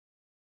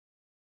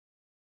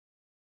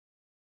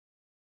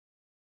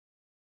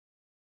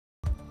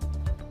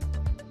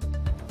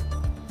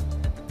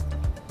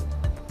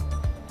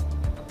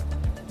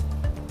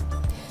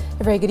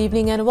A very good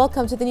evening and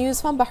welcome to the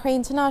news from Bahrain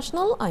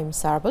International. I'm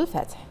Sarah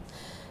Al-Fatih.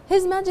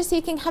 His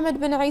Majesty King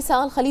Hamad bin Isa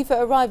Al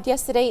Khalifa arrived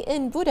yesterday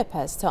in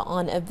Budapest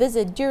on a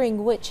visit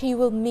during which he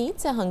will meet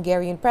the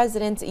Hungarian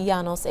President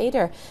János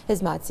Éder.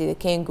 His Majesty the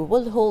King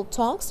will hold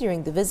talks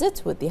during the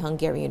visit with the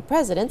Hungarian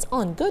President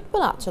on good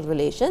bilateral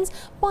relations,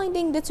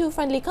 binding the two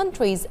friendly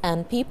countries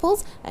and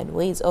peoples and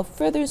ways of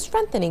further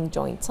strengthening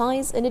joint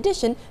ties in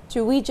addition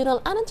to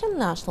regional and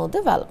international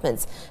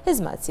developments. His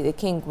Majesty the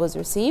King was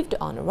received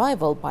on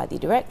arrival by the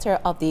Director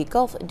of the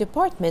Gulf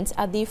Department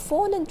at the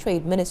Foreign and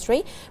Trade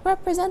Ministry,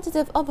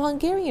 representative of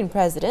Hungarian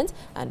President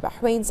and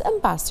Bahrain's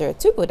ambassador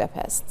to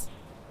Budapest.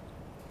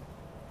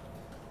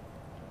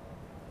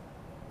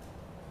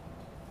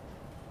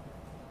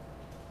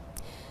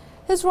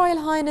 His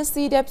Royal Highness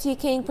the Deputy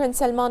King Prince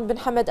Salman bin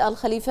Hamad Al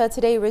Khalifa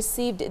today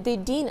received the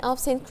Dean of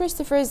St.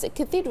 Christopher's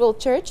Cathedral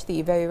Church,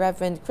 the Very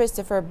Reverend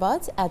Christopher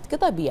Butt, at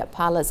Qadabiyya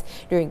Palace.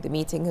 During the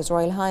meeting, His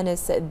Royal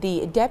Highness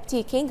the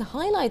Deputy King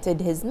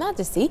highlighted His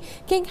Majesty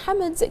King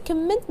Hamad's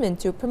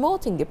commitment to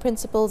promoting the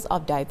principles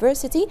of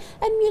diversity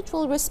and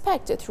mutual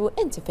respect through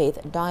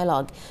interfaith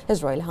dialogue.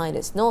 His Royal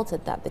Highness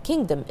noted that the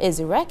kingdom is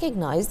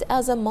recognized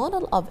as a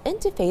model of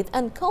interfaith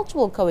and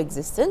cultural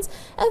coexistence,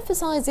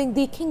 emphasizing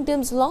the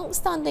kingdom's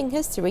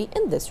long-standing history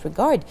in this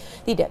regard.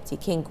 The Deputy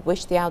King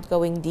wished the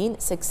outgoing Dean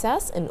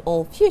success in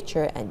all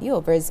future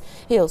endeavours.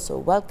 He also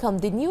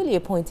welcomed the newly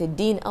appointed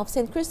Dean of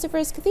St.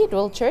 Christopher's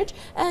Cathedral Church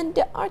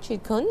and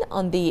Archdeacon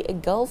on the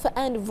Gulf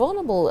and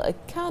Vulnerable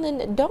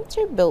Canon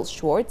Dr. Bill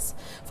Schwartz.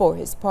 For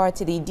his part,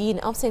 the Dean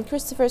of St.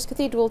 Christopher's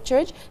Cathedral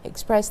Church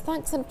expressed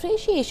thanks and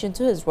appreciation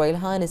to His Royal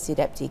Highness the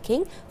Deputy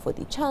King for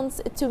the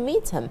chance to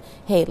meet him,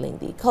 hailing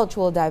the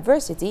cultural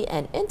diversity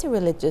and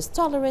interreligious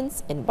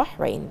tolerance in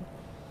Bahrain.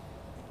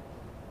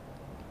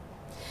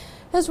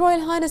 His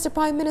Royal Highness the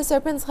Prime Minister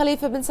Prince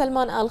Khalifa bin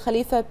Salman Al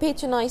Khalifa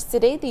patronized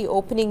today the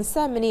opening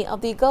ceremony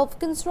of the Gulf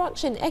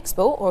Construction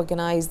Expo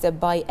organized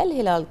by Al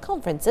Hilal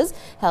Conferences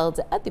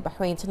held at the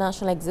Bahrain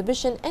International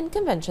Exhibition and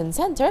Convention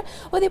Center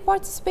with the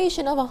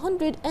participation of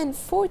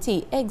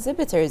 140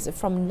 exhibitors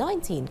from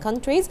 19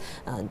 countries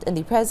and in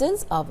the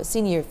presence of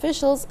senior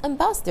officials,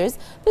 ambassadors,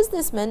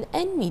 businessmen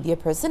and media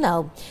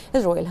personnel.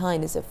 His Royal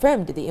Highness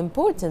affirmed the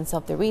importance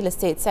of the real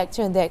estate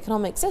sector in the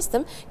economic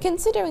system,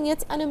 considering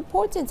it an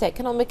important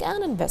economic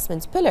and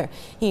investment pillar.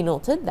 He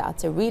noted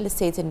that real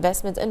estate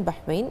investment in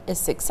Bahrain is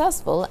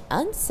successful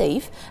and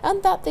safe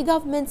and that the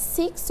government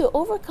seeks to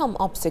overcome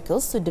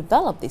obstacles to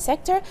develop the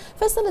sector,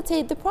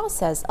 facilitate the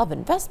process of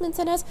investment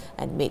in it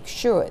and make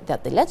sure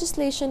that the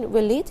legislation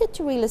related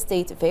to real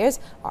estate affairs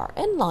are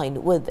in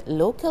line with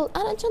local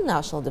and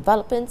international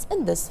developments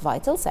in this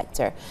vital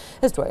sector.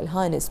 His Royal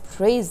Highness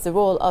praised the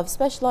role of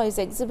specialized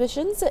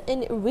exhibitions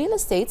in real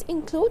estate,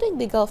 including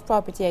the Gulf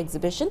Property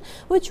Exhibition,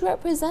 which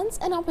represents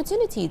an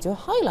opportunity to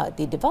highlight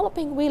the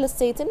developing real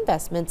estate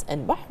investments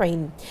in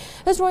Bahrain.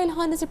 His Royal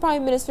Highness the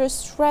Prime Minister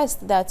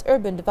stressed that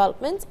urban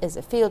development is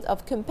a field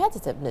of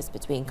competitiveness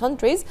between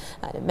countries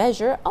and a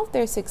measure of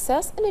their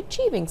success in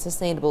achieving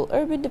sustainable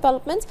urban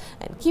development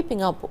and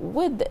keeping up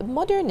with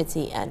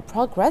modernity and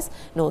progress,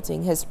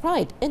 noting his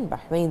pride in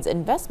Bahrain's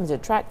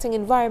investment-attracting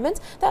environment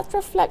that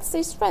reflects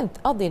the strength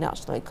of the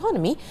national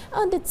economy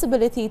and its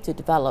ability to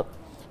develop.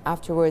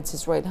 Afterwards,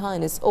 His Royal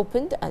Highness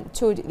opened and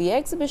toured the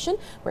exhibition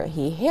where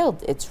he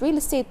hailed its real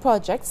estate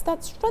projects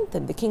that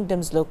strengthen the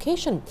kingdom's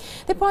location.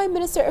 The Prime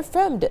Minister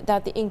affirmed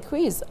that the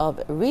increase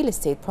of real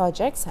estate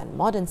projects and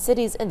modern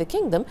cities in the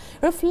kingdom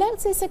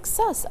reflects the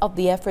success of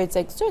the efforts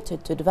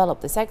exerted to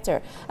develop the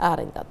sector,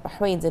 adding that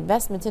Bahrain's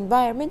investment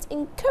environment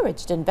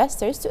encouraged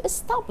investors to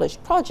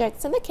establish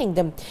projects in the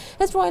kingdom.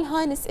 His Royal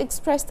Highness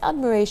expressed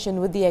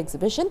admiration with the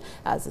exhibition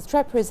as it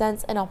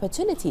represents an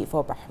opportunity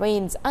for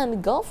Bahrain's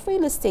and Gulf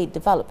real estate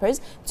developers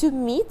to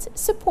meet,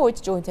 support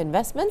joint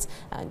investments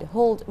and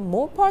hold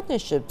more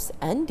partnerships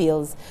and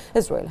deals.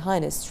 His Royal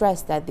Highness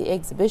stressed that the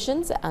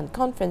exhibitions and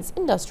conference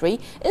industry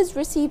is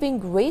receiving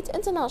great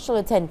international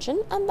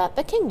attention and that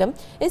the kingdom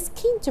is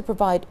keen to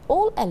provide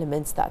all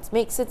elements that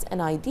makes it an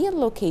ideal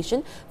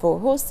location for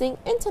hosting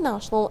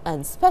international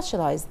and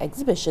specialized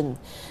exhibitions.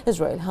 His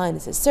Royal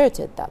Highness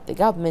asserted that the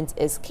government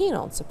is keen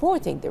on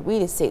supporting the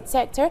real estate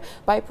sector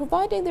by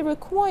providing the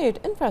required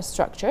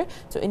infrastructure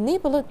to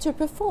enable it to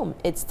perform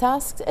its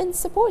tasks in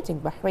supporting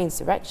Bahrain's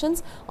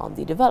directions on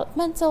the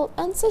developmental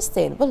and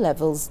sustainable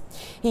levels.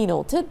 He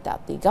noted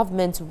that the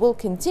government will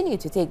continue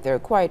to take the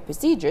required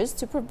procedures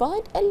to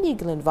provide a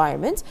legal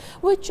environment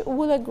which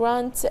will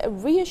grant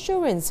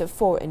reassurance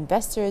for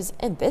investors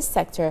in this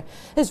sector.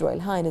 His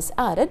Royal Highness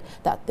added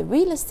that the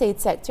real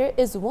estate sector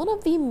is one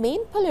of the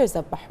main pillars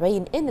of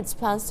Bahrain in its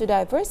plans to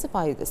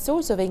diversify the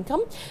source of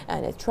income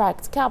and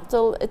attract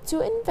capital to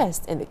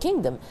invest in the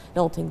kingdom,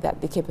 noting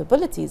that the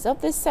capabilities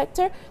of this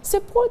sector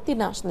support the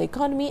national economy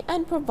economy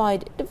and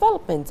provide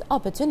development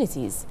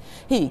opportunities.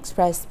 He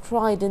expressed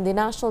pride in the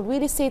national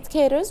real estate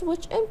cadres,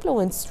 which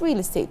influenced real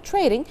estate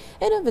trading,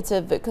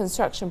 innovative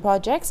construction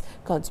projects,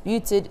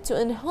 contributed to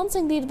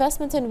enhancing the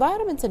investment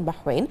environment in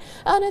Bahrain,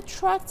 and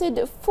attracted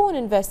foreign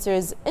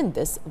investors in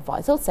this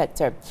vital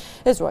sector.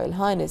 His Royal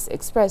Highness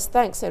expressed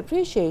thanks and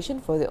appreciation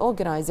for the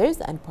organizers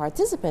and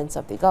participants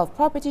of the Gulf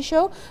Property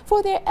Show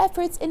for their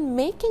efforts in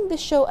making the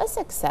show a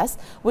success,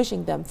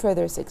 wishing them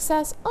further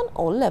success on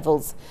all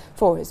levels.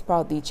 For his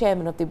part, the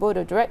chairman of the board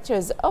of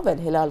directors of Al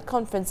Hilal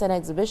Conference and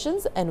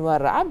Exhibitions,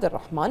 Anwar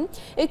Abdurrahman,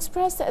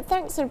 expressed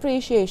thanks and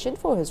appreciation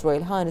for His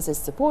Royal Highness's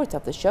support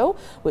of the show,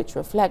 which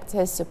reflects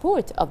his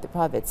support of the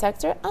private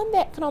sector and the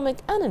economic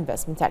and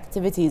investment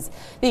activities.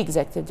 The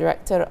executive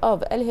director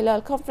of Al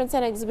Hilal Conference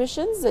and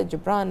Exhibitions,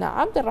 Jibran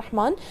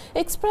Abdurrahman,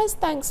 expressed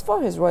thanks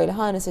for His Royal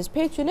Highness's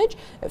patronage,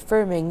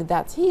 affirming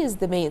that he is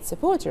the main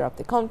supporter of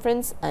the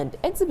conference and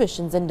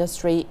exhibitions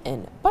industry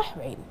in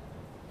Bahrain.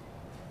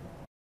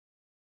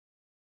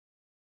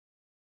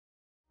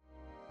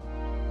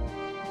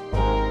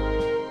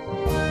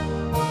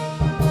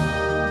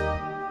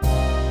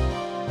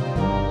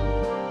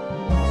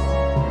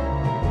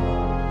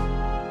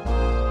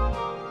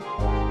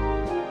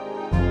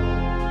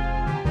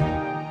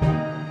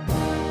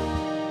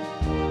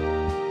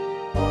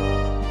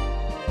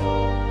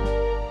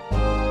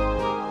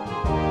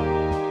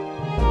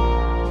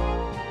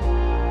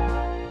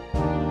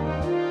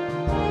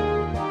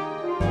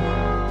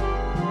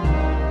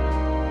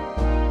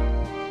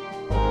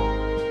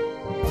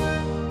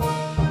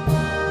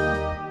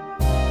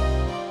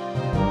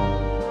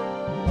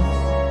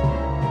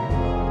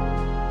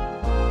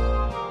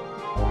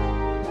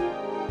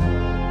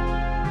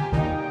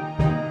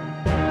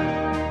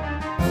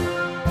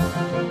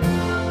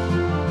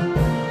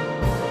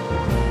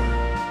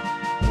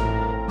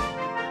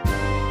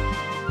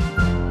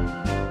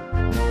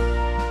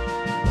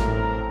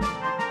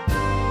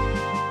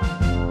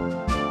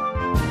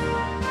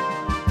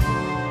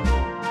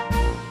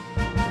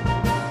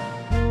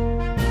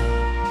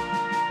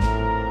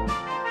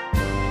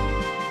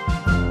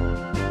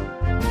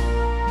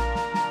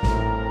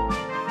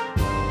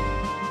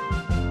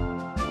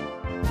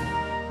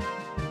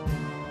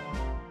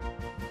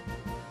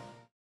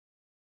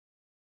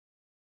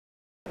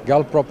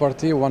 Gulf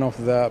Property, one of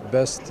the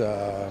best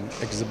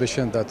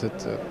exhibitions that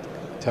it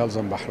tells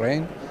in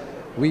Bahrain.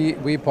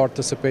 We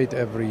participate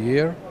every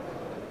year.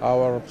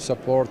 Our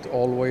support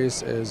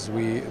always is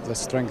the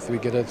strength we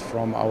get it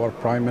from our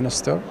Prime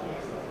Minister.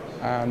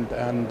 And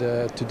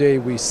today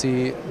we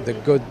see the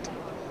good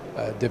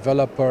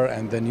developer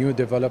and the new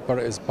developer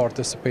is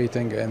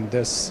participating in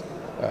this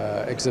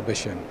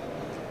exhibition.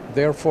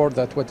 Therefore,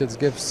 that's what it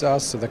gives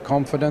us, the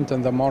confidence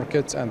in the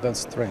markets and the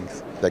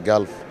strength. The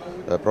Gulf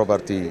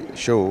Property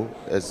Show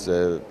is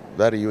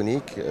very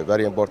unique,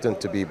 very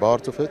important to be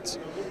part of it.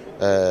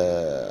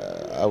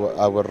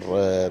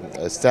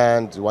 Our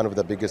stand, one of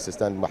the biggest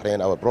stand in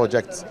Bahrain, our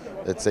project,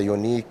 it's a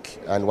unique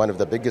and one of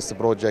the biggest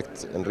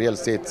projects in real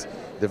estate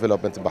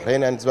development in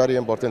Bahrain, and it's very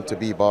important to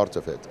be part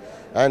of it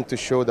and to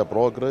show the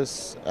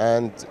progress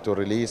and to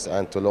release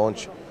and to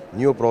launch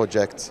new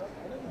projects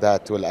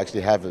that will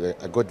actually have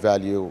a good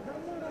value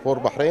for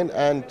Bahrain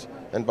and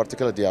in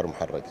particular Diyar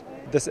Muharraq.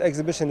 This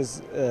exhibition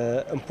is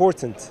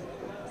important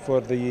for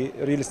the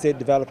real estate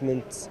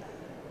development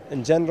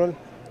in general.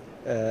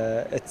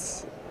 It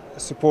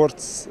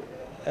supports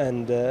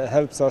and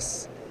helps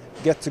us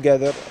get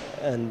together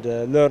and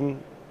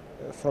learn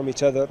from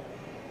each other.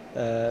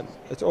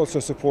 It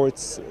also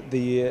supports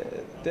the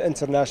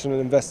international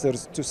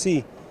investors to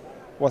see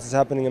what is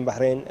happening in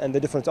Bahrain and the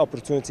different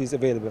opportunities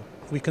available.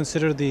 We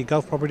consider the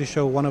Gulf Property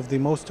Show one of the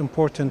most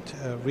important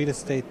real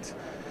estate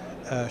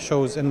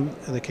shows in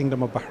the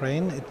Kingdom of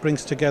Bahrain. It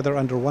brings together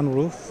under one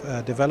roof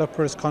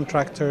developers,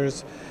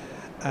 contractors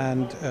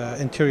and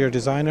interior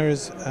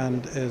designers,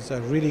 and is a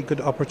really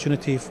good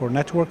opportunity for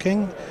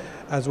networking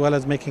as well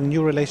as making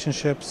new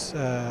relationships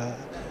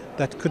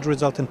that could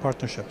result in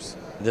partnerships.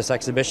 This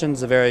exhibition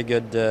is a very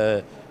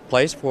good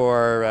place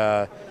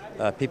for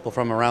people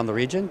from around the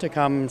region to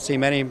come see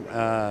many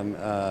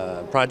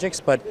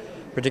projects, but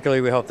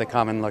particularly we hope they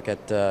come and look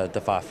at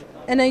Dafaf.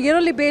 On a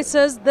yearly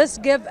basis, this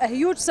gives a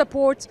huge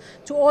support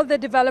to all the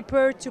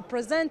developers to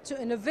present, to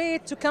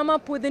innovate, to come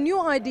up with the new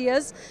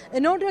ideas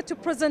in order to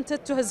present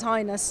it to His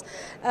Highness.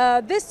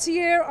 This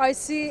year I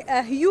see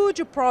a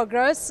huge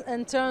progress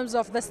in terms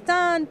of the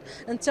stand,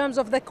 in terms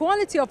of the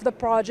quality of the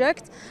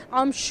project.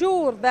 I'm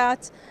sure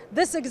that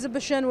this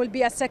exhibition will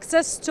be a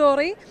success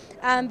story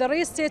and the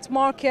real estate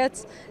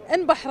market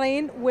in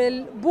Bahrain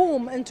will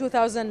boom in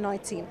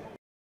 2019.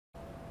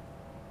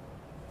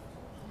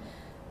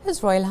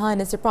 His Royal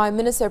Highness the Prime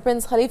Minister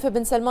Prince Khalifa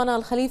bin Salman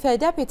Al Khalifa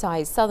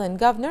deputized Southern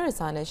Governor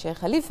Sana Sheikh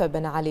Khalifa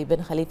bin Ali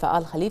bin Khalifa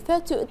Al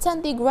Khalifa to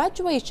attend the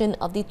graduation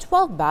of the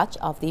 12th batch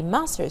of the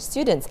master's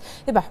students.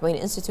 The Bahrain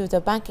Institute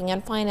of Banking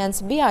and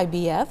Finance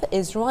 (BIBF)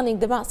 is running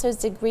the master's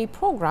degree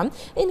program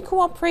in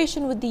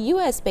cooperation with the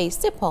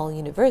US-based DePaul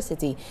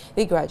University.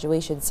 The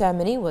graduation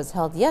ceremony was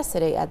held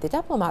yesterday at the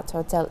Diplomat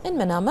Hotel in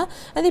Manama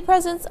in the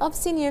presence of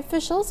senior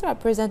officials,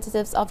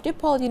 representatives of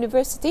DePaul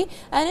University,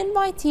 and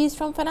invitees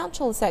from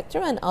financial sector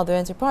and other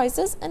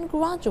enterprises and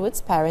graduates'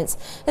 parents.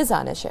 His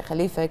Highness Sheikh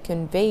Khalifa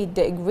conveyed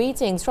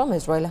greetings from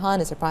His Royal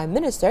Highness the Prime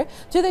Minister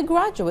to the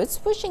graduates,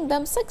 wishing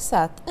them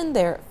success in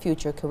their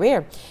future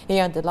career. He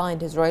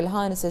underlined His Royal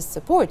Highness's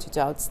support to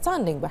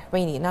outstanding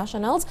Bahraini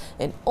nationals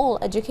in all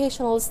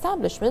educational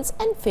establishments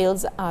and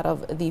fields out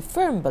of the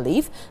firm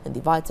belief in the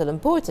vital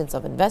importance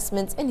of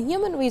investments in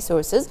human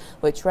resources,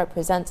 which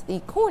represent the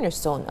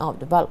cornerstone of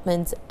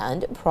development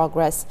and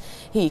progress.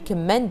 He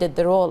commended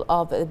the role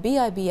of the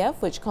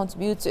BIBF, which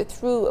contributes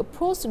through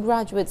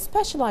postgraduate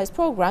specialized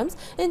programs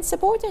in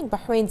supporting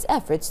Bahrain's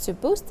efforts to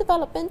boost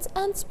development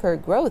and spur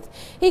growth.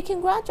 He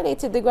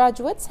congratulated the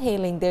graduates,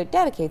 hailing their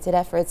dedicated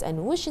efforts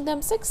and wishing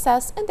them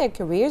success in their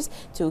careers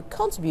to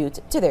contribute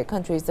to their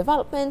country's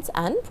development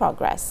and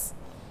progress.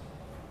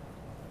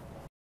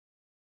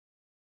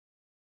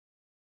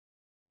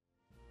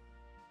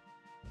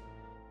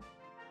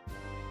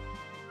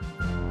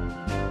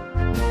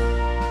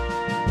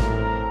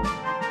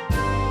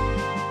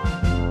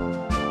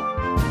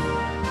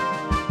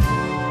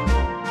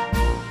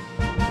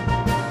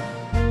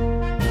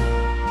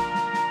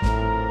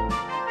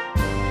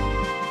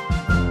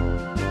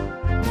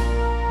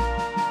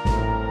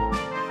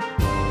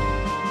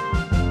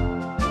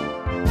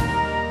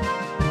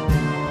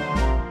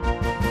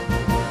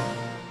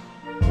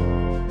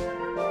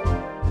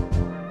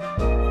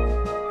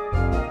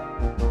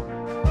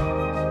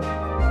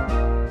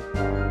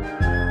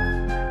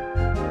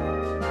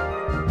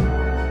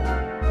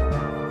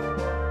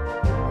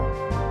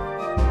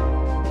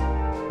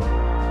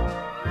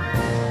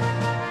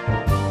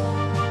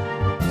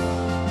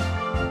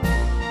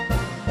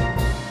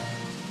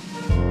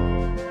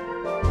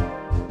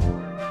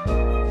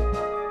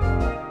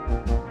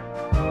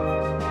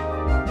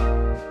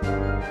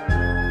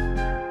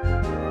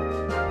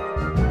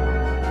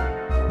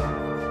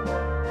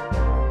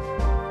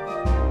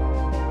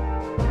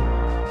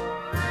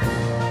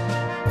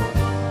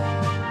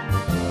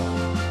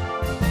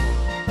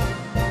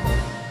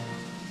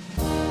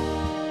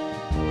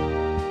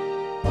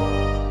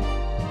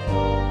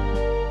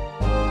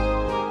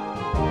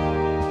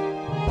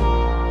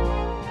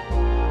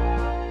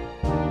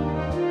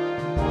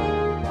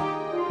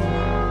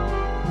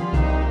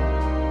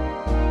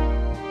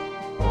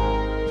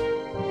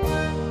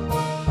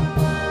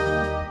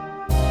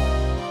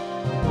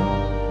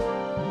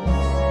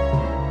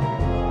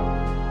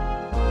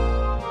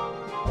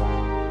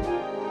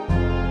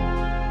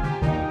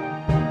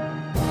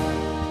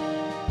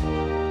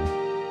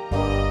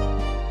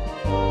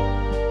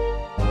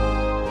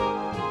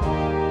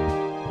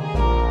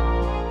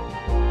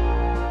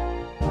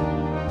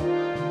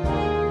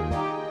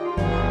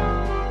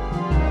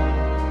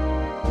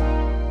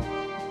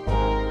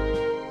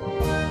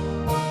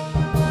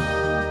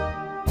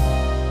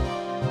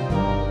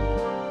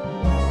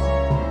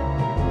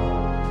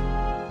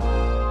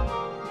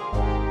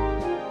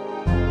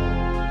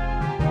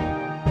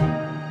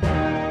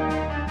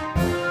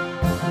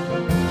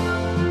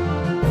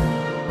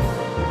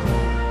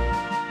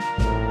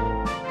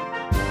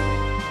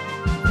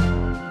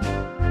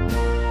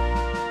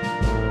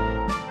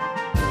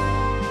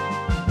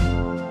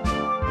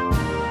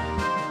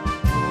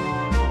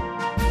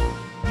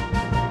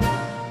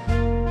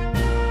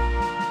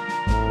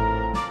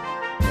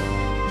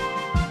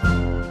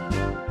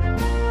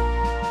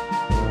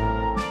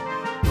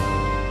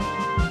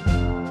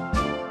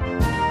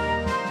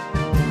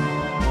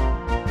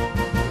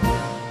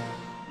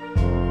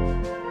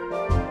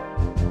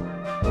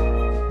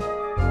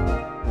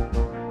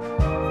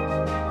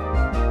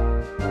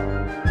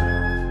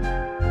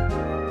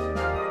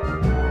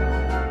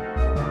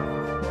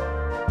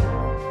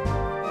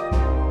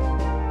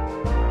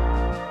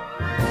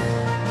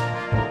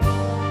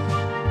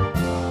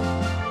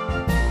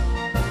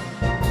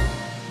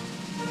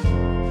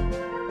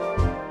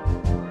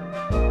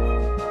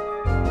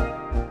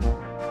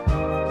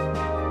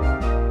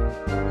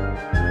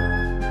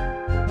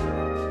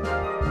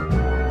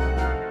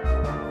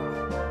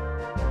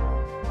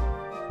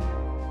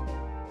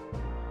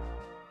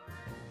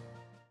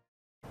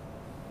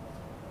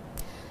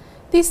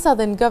 The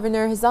Southern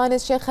Governor, His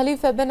Highness Sheikh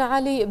Khalifa bin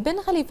Ali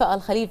bin Khalifa Al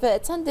Khalifa,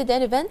 attended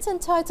an event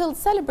entitled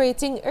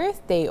Celebrating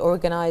Earth Day,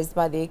 organized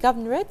by the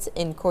Governorate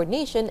in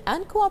coordination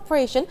and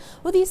cooperation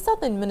with the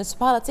Southern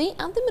Municipality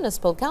and the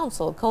Municipal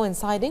Council,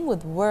 coinciding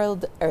with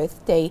World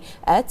Earth Day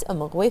at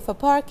Maghwefa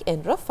Park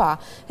in Rafah.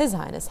 His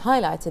Highness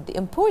highlighted the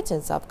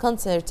importance of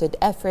concerted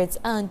efforts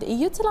and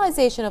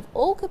utilization of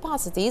all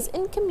capacities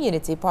in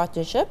community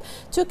partnership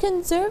to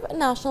conserve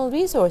national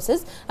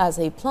resources as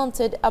he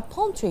planted a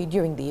palm tree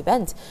during the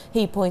event.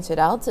 He pointed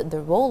out the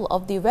role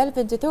of the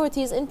relevant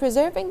authorities in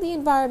preserving the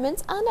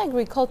environment and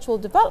agricultural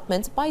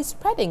development by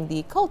spreading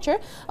the culture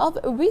of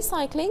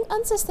recycling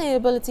and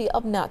sustainability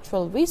of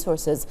natural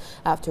resources.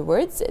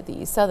 Afterwards,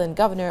 the Southern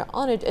Governor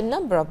honored a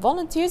number of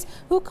volunteers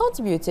who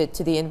contributed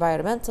to the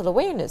environmental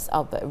awareness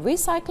of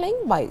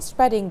recycling by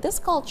spreading this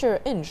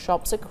culture in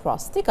shops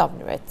across the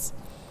Governorate.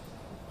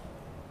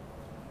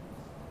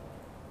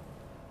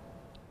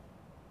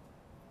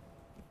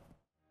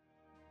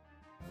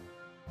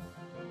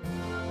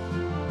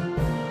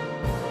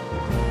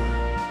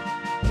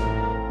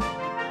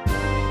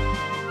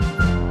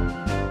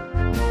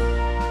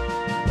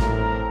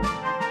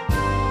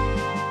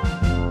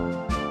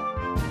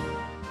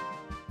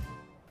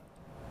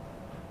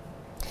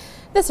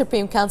 The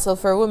Supreme Council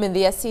for Women,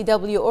 the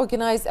SCW,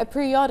 organized a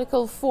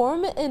periodical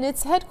forum in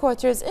its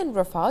headquarters in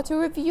Rafah to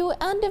review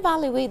and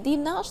evaluate the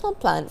national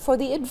plan for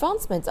the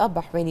advancement of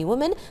Bahraini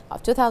women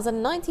of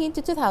 2019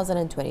 to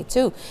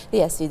 2022. The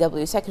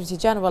SCW Secretary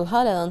General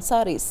Hala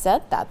Al-Ansari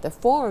said that the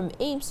forum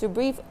aims to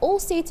brief all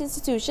state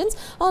institutions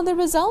on the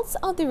results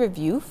of the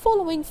review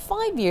following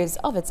 5 years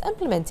of its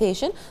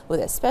implementation, with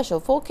a special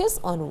focus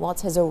on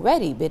what has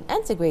already been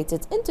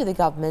integrated into the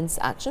government's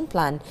action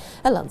plan.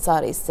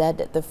 Al-Ansari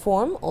said the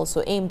forum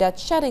also aimed at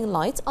shedding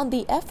light on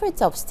the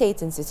efforts of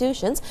state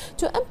institutions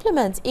to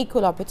implement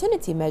equal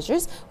opportunity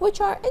measures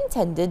which are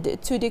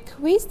intended to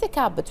decrease the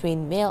gap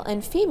between male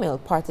and female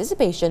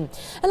participation.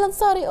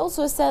 Al-Ansari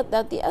also said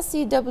that the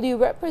SCW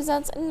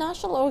represents a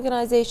national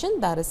organization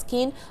that is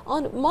keen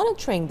on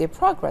monitoring the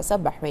progress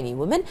of Bahraini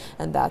women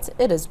and that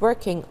it is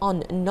working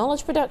on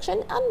knowledge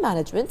production and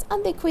management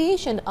and the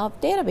creation of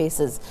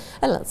databases.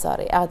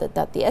 Al-Ansari added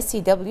that the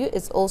SCW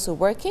is also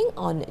working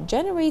on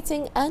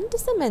generating and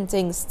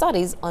disseminating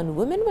studies on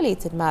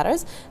women-related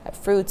matters, a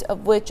fruit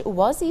of which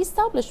was the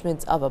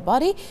establishment of a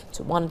body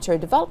to monitor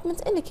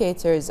development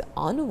indicators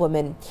on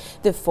women.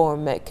 The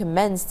forum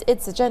commenced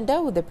its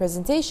agenda with a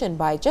presentation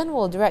by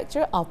General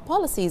Director of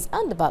Policies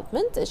and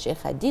Development,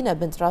 Sheikh Adina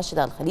bint Rashid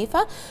Al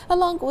Khalifa,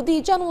 along with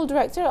the General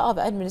Director of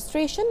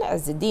Administration,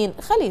 Azzuddin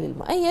Khalil Al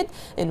Muayyad,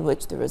 in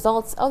which the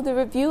results of the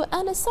review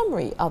and a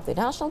summary of the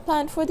national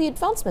plan for the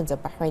advancement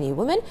of Bahraini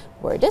women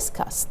were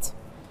discussed.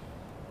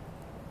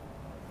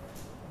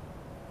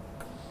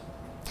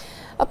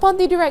 Upon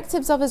the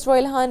directives of His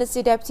Royal Highness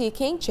the Deputy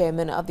King,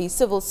 Chairman of the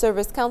Civil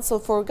Service Council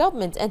for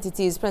Government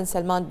Entities, Prince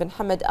Salman bin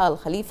Hamad Al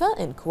Khalifa,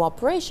 in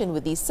cooperation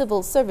with the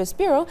Civil Service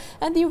Bureau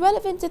and the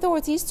relevant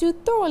authorities to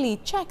thoroughly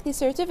check the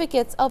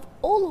certificates of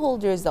all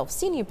holders of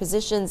senior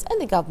positions in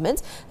the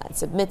government and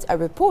submit a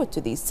report to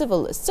the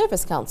Civil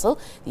Service Council,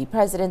 the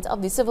President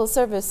of the Civil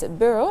Service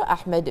Bureau,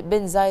 Ahmed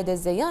bin Zayed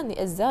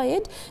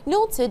Al-Zayed,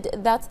 noted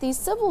that the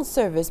Civil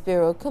Service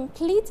Bureau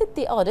completed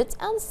the audit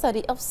and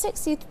study of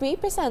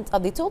 63%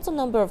 of the total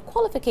number of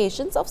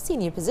qualifications of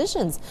senior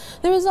positions.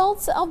 The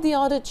results of the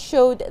audit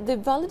showed the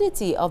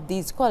validity of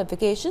these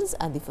qualifications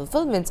and the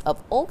fulfillment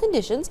of all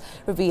conditions,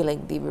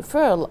 revealing the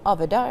referral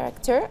of a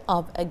director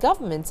of a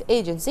government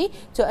agency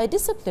to a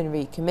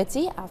disciplinary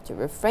committee after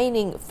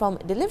refraining from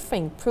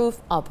delivering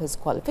proof of his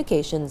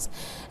qualifications.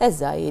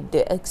 Zayed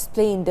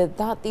explained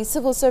that the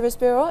Civil Service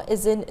Bureau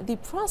is in the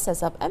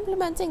process of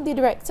implementing the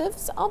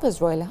directives of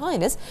His Royal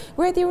Highness,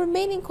 where the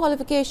remaining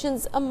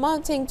qualifications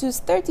amounting to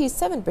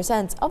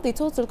 37% of the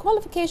total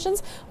qualifications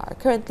are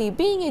currently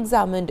being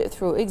examined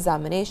through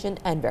examination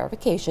and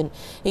verification.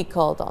 He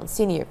called on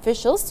senior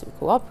officials to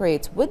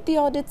cooperate with the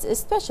audit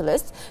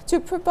specialists to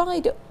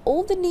provide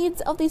all the needs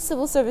of the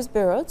Civil Service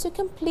Bureau to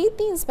complete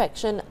the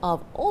inspection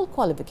of all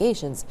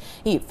qualifications.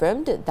 He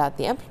affirmed that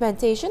the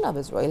implementation of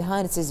His Royal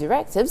Highness's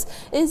directives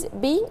is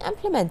being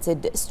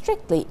implemented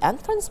strictly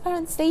and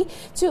transparently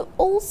to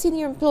all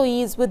senior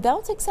employees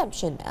without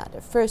exception, and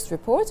a first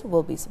report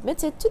will be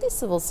submitted to the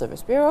Civil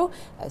Service Bureau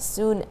as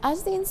soon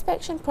as the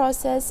inspection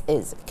process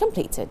is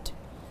completed.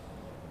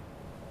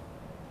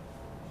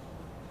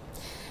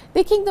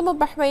 The Kingdom of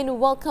Bahrain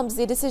welcomes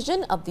the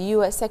decision of the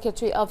U.S.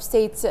 Secretary of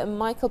State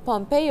Michael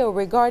Pompeo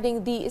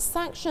regarding the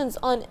sanctions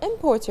on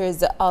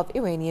importers of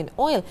Iranian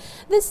oil.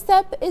 This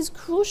step is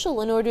crucial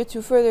in order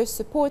to further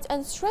support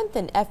and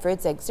strengthen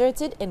efforts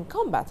exerted in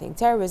combating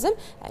terrorism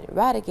and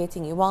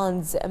eradicating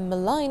Iran's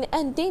malign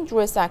and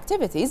dangerous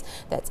activities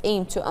that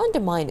aim to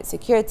undermine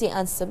security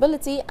and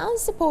stability and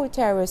support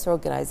terrorist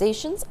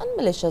organizations and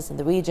militias in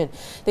the region.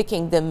 The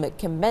Kingdom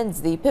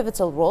commends the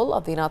pivotal role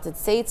of the United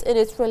States in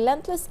its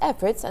relentless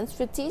efforts and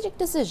strategic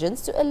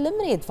decisions to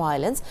eliminate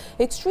violence,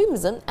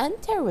 extremism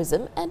and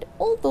terrorism, and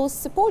all those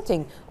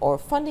supporting or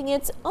funding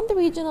it on the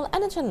regional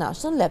and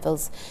international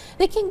levels.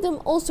 The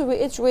kingdom also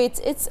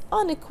reiterates its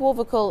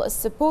unequivocal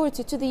support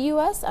to the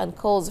U.S. and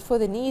calls for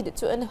the need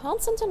to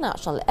enhance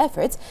international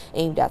efforts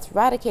aimed at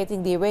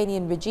eradicating the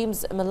Iranian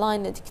regime's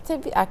malign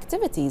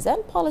activities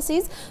and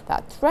policies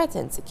that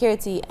threaten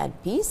security and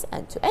peace,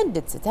 and to end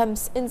its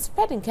attempts in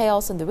spreading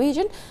chaos in the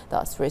region,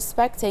 thus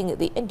respecting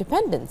the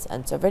independence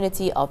and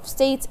sovereignty of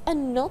states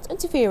and not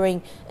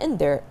interfering in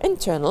their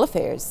internal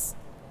affairs.